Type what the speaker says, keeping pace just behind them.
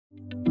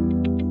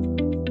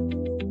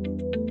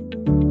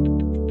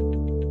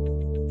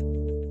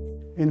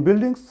In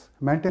buildings,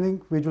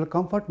 maintaining visual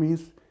comfort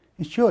means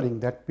ensuring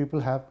that people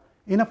have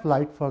enough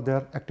light for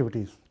their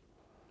activities.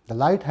 The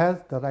light has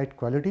the right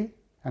quality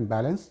and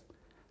balance,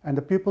 and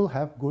the people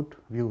have good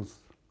views.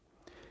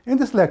 In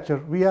this lecture,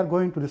 we are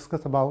going to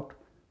discuss about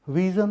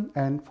vision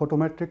and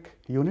photometric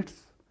units,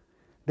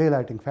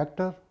 daylighting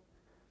factor,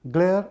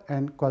 glare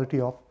and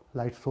quality of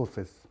light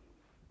sources.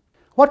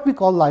 What we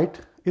call light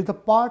is the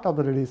part of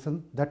the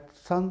radiation that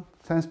sun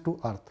sends to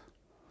earth,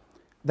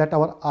 that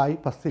our eye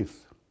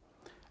perceives,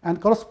 and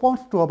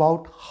corresponds to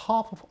about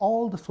half of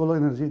all the solar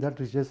energy that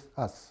reaches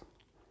us.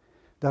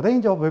 The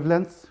range of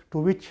wavelengths to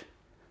which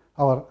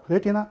our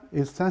retina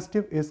is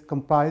sensitive is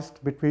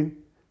comprised between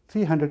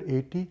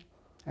 380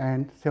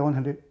 and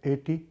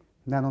 780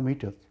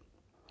 nanometers.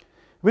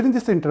 Within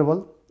this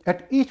interval,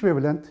 at each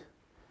wavelength,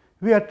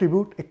 we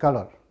attribute a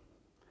color,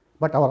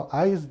 but our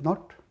eye is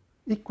not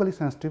equally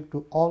sensitive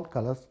to all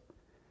colors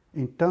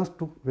in terms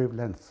to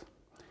wavelengths.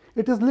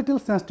 It is little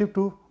sensitive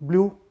to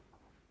blue,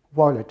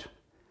 violet,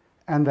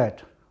 and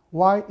red.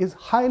 Y is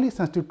highly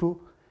sensitive to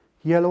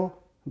yellow,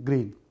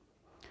 green.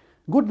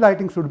 Good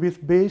lighting should be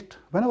based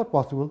whenever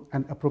possible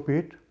and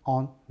appropriate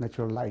on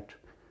natural light.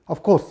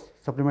 Of course,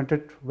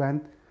 supplemented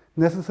when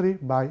necessary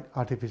by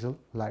artificial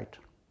light.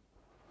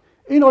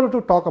 In order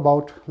to talk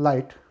about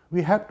light,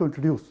 we have to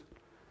introduce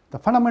the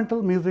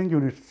fundamental measuring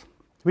units,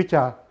 which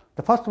are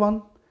the first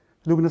one,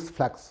 luminous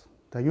flux.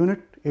 The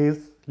unit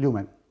is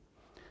lumen.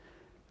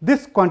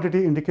 This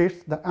quantity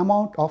indicates the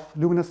amount of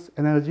luminous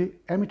energy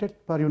emitted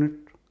per unit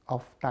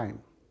of time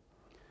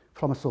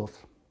from a source.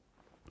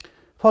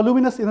 For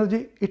luminous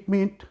energy, it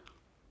means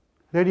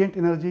radiant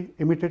energy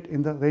emitted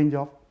in the range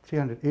of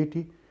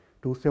 380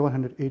 to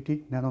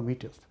 780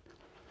 nanometers.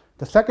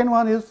 The second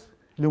one is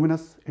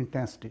luminous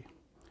intensity.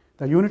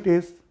 The unit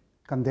is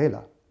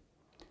candela.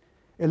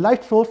 A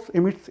light source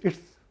emits its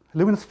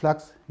luminous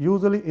flux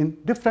usually in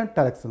different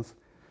directions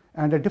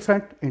and at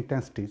different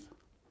intensities.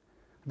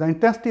 The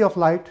intensity of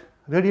light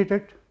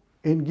radiated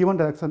in given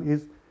direction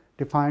is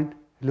defined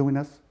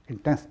luminous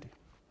intensity.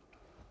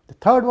 The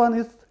third one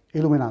is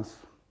illuminance.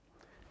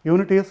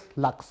 Unit is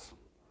lux.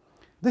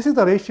 This is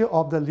the ratio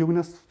of the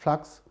luminous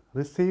flux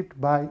received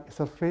by a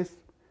surface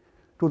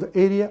to the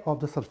area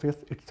of the surface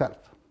itself.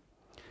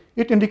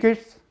 It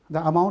indicates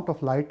the amount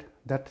of light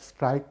that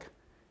strikes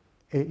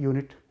a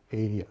unit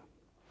area.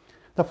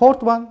 The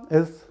fourth one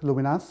is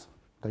luminance.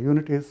 The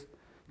unit is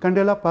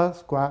candela per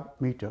square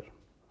meter.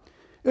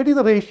 It is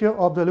the ratio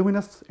of the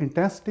luminous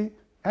intensity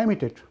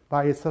emitted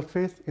by a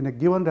surface in a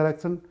given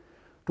direction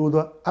to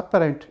the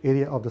apparent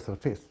area of the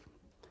surface.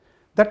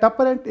 That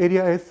apparent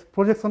area is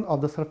projection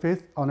of the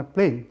surface on a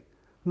plane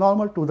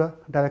normal to the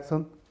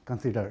direction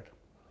considered.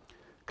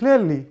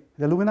 Clearly,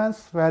 the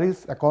luminance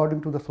varies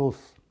according to the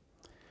source.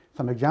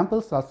 Some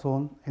examples are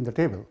shown in the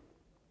table.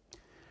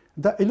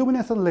 The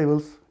illumination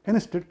levels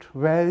instead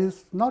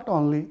varies not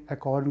only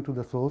according to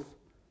the source,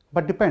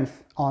 but depends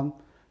on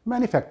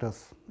many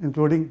factors,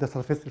 including the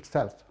surface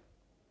itself.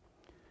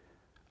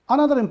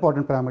 Another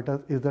important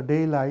parameter is the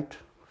daylight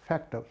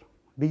factor,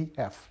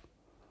 DF,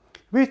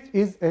 which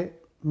is a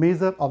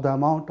measure of the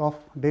amount of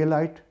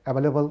daylight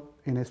available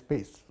in a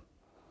space.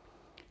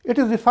 It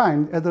is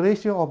defined as the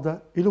ratio of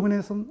the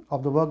illumination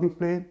of the working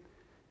plane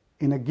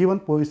in a given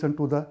position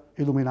to the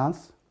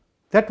illuminance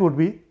that would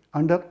be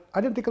under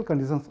identical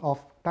conditions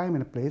of time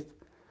and place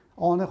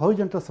on a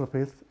horizontal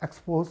surface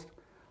exposed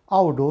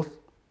outdoors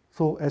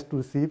so as to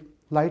receive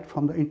light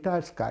from the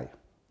entire sky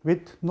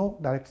with no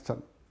direct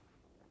sun.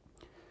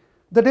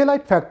 The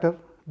daylight factor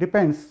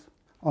depends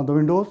on the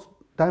window's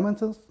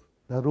dimensions,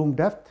 the room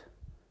depth,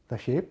 the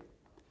shape,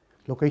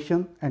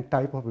 location and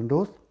type of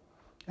windows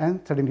and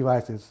shading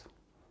devices,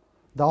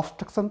 the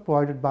obstruction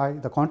provided by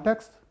the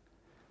contacts,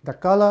 the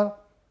color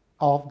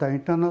of the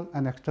internal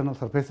and external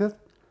surfaces,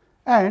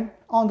 and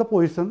on the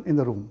position in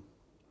the room.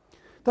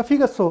 The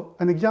figures show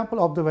an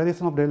example of the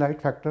variation of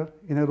daylight factor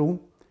in a room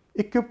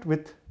equipped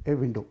with a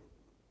window.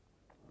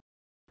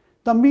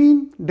 The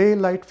mean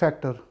daylight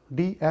factor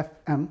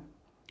DFM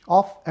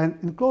of an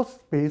enclosed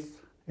space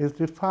is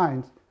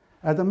defined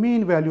as the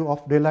mean value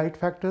of daylight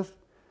factors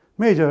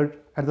measured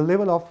at the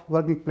level of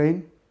working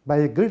plane by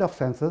a grid of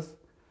sensors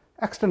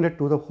extended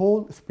to the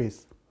whole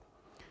space.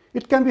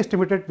 It can be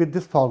estimated with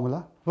this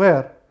formula,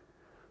 where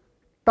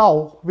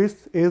tau, which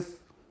is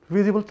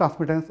visible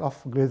transmittance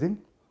of glazing,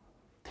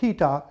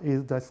 theta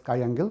is the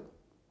sky angle,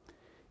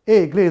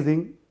 A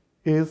glazing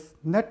is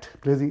net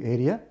glazing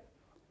area,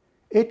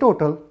 A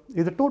total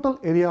is the total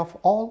area of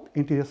all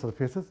interior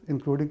surfaces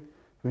including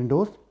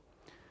windows,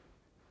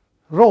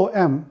 rho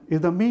m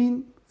is the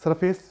mean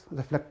surface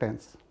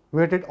reflectance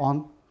weighted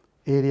on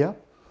area,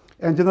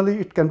 and generally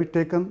it can be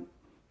taken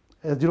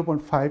as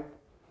 0.5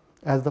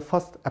 as the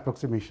first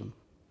approximation.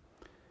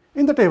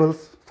 In the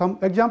tables, some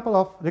example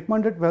of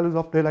recommended values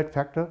of daylight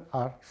factor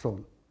are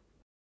shown.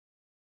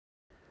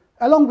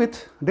 Along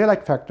with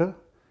daylight factor,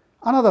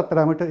 another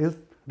parameter is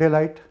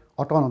daylight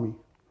autonomy,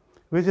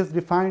 which is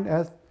defined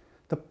as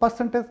the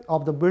percentage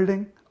of the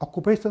building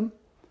occupation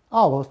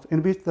hours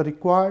in which the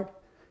required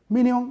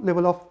minimum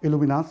level of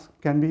illuminance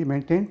can be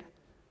maintained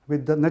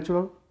with the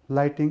natural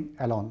lighting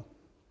alone.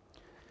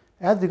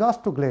 As regards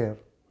to glare,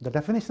 the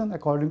definition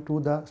according to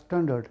the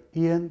standard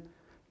EN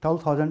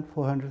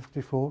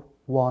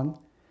 12464-1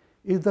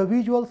 is the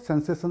visual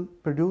sensation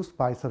produced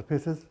by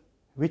surfaces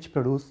which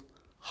produce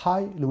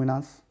high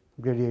luminance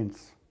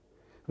gradients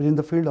within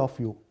the field of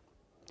view.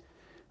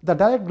 The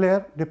direct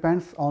glare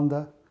depends on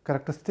the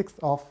characteristics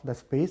of the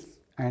space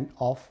and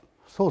of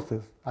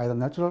sources, either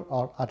natural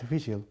or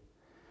artificial,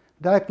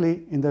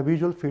 directly in the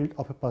visual field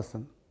of a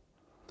person.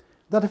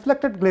 The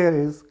reflected glare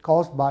is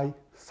caused by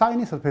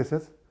shiny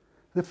surfaces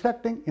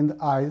reflecting in the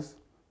eyes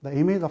the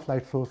image of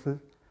light sources,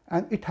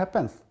 and it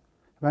happens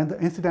when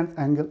the incident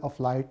angle of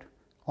light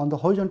on the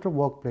horizontal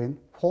work plane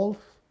falls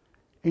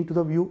into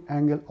the view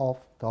angle of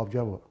the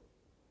observer.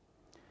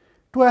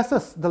 To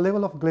assess the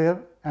level of glare,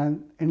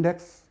 an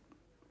index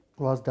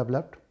was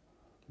developed,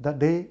 the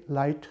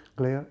Daylight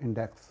Glare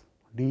Index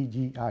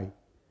 (DGI).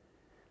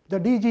 The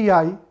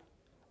DGI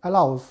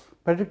allows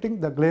predicting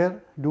the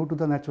glare due to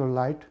the natural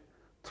light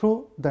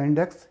through the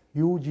index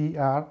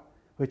UGR,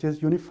 which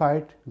is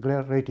Unified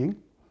Glare Rating,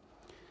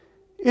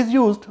 is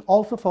used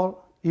also for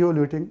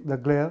evaluating the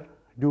glare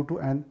due to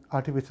an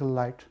artificial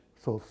light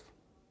source.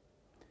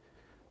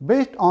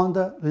 Based on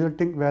the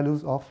resulting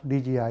values of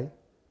DGI,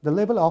 the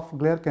level of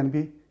glare can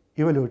be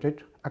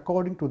evaluated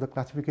according to the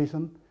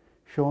classification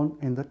shown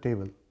in the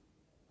table.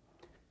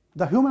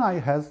 The human eye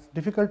has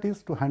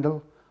difficulties to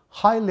handle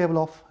high level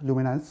of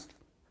luminance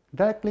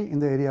directly in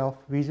the area of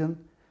vision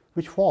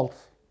which falls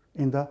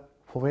in the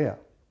fovea.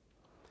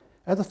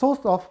 As the source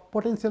of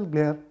potential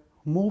glare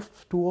moves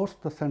towards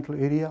the central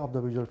area of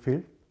the visual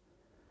field,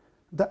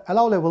 the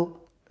allowable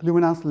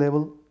luminance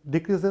level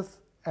decreases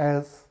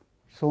as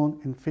shown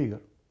in figure.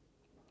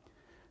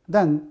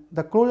 Then,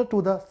 the closer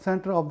to the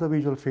center of the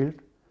visual field,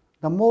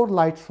 the more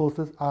light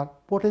sources are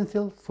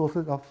potential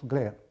sources of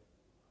glare.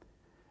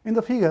 In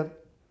the figure,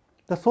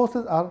 the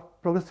sources are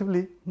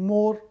progressively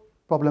more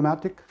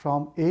problematic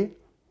from A,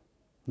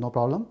 no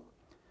problem,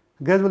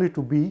 gradually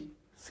to B,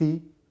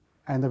 C,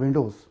 and the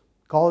windows,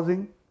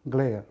 causing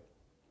glare.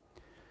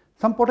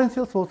 Some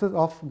potential sources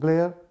of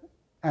glare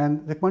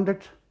and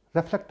recommended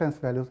reflectance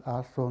values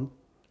are shown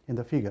in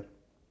the figure.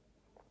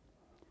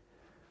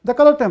 The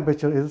color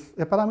temperature is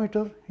a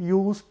parameter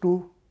used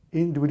to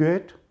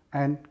individuate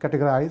and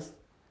categorize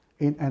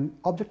in an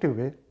objective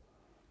way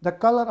the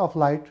color of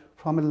light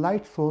from a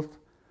light source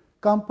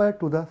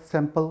compared to the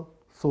sample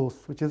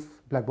source, which is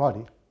black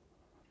body.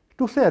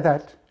 To say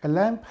that a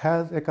lamp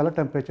has a color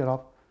temperature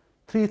of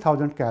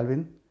 3000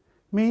 Kelvin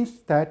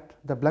means that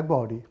the black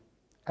body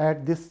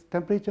at this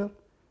temperature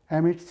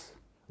emits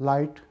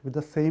light with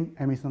the same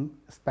emission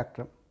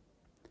spectrum.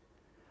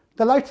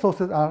 The light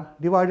sources are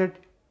divided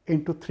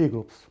into three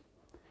groups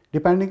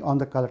depending on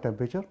the color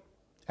temperature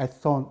as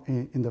shown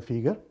in the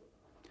figure.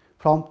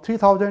 From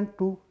 3000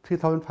 to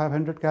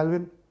 3500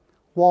 Kelvin,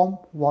 warm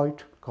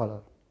white color.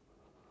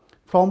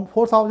 From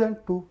 4000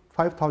 to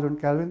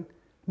 5000 Kelvin,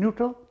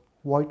 neutral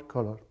white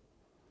color.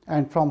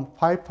 And from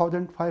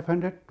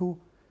 5500 to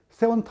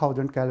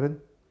 7000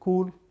 Kelvin,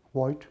 cool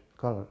white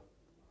color.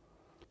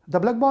 The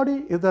black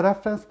body is the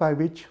reference by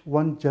which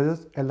one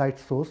judges a light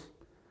source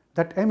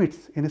that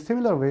emits in a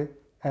similar way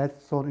as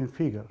shown in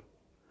figure.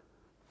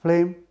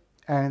 Flame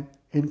and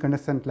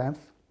incandescent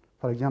lamps,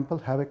 for example,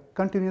 have a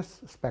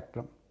continuous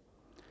spectrum.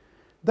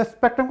 The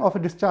spectrum of a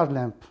discharge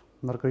lamp,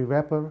 mercury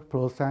vapor,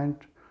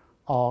 fluorescent,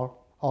 or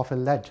of a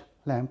lead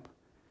lamp,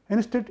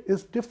 instead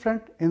is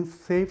different in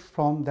shape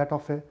from that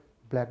of a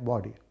black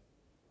body.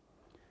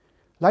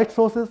 Light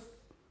sources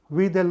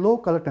with a low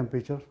color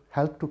temperature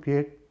help to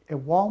create a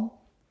warm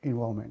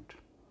environment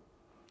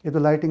if the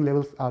lighting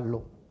levels are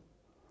low.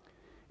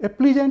 A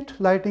pleasant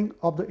lighting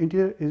of the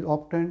interior is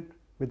obtained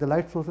with the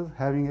light sources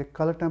having a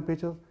color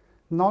temperature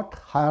not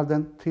higher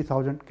than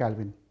 3000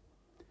 Kelvin.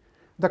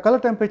 The color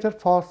temperature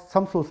for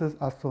some sources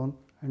are shown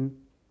in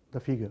the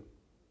figure.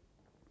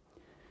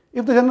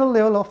 If the general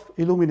level of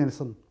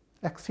illumination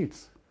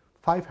exceeds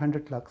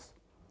 500 lux,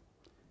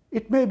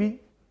 it may be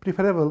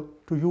preferable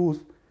to use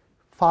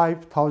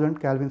 5000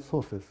 Kelvin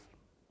sources.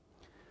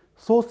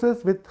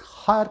 Sources with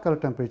higher color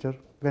temperature,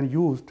 when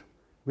used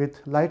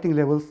with lighting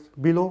levels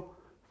below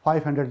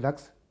 500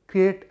 lux,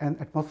 create an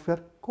atmosphere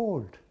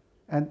cold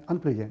and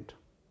unpleasant.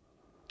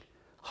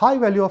 High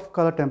value of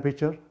color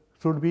temperature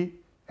should be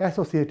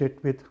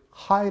associated with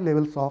high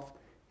levels of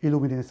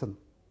illumination.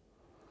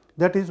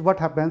 That is what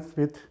happens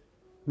with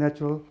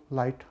natural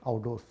light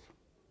outdoors.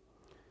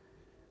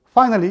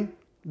 Finally,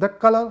 the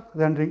color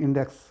rendering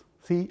index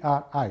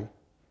 (CRI)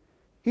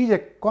 is a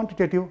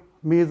quantitative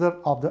measure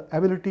of the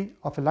ability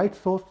of a light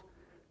source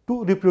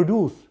to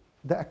reproduce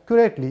the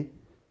accurately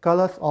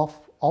colors of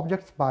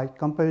objects by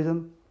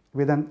comparison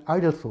with an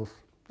ideal source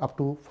up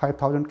to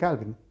 5000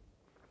 Kelvin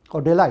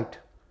or daylight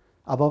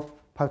above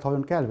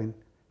 5000 Kelvin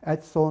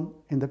as shown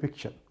in the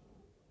picture.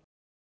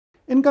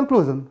 In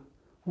conclusion,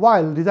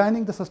 while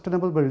designing the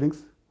sustainable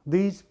buildings,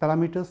 these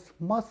parameters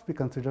must be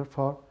considered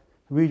for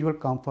visual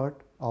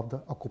comfort of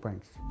the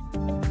occupants.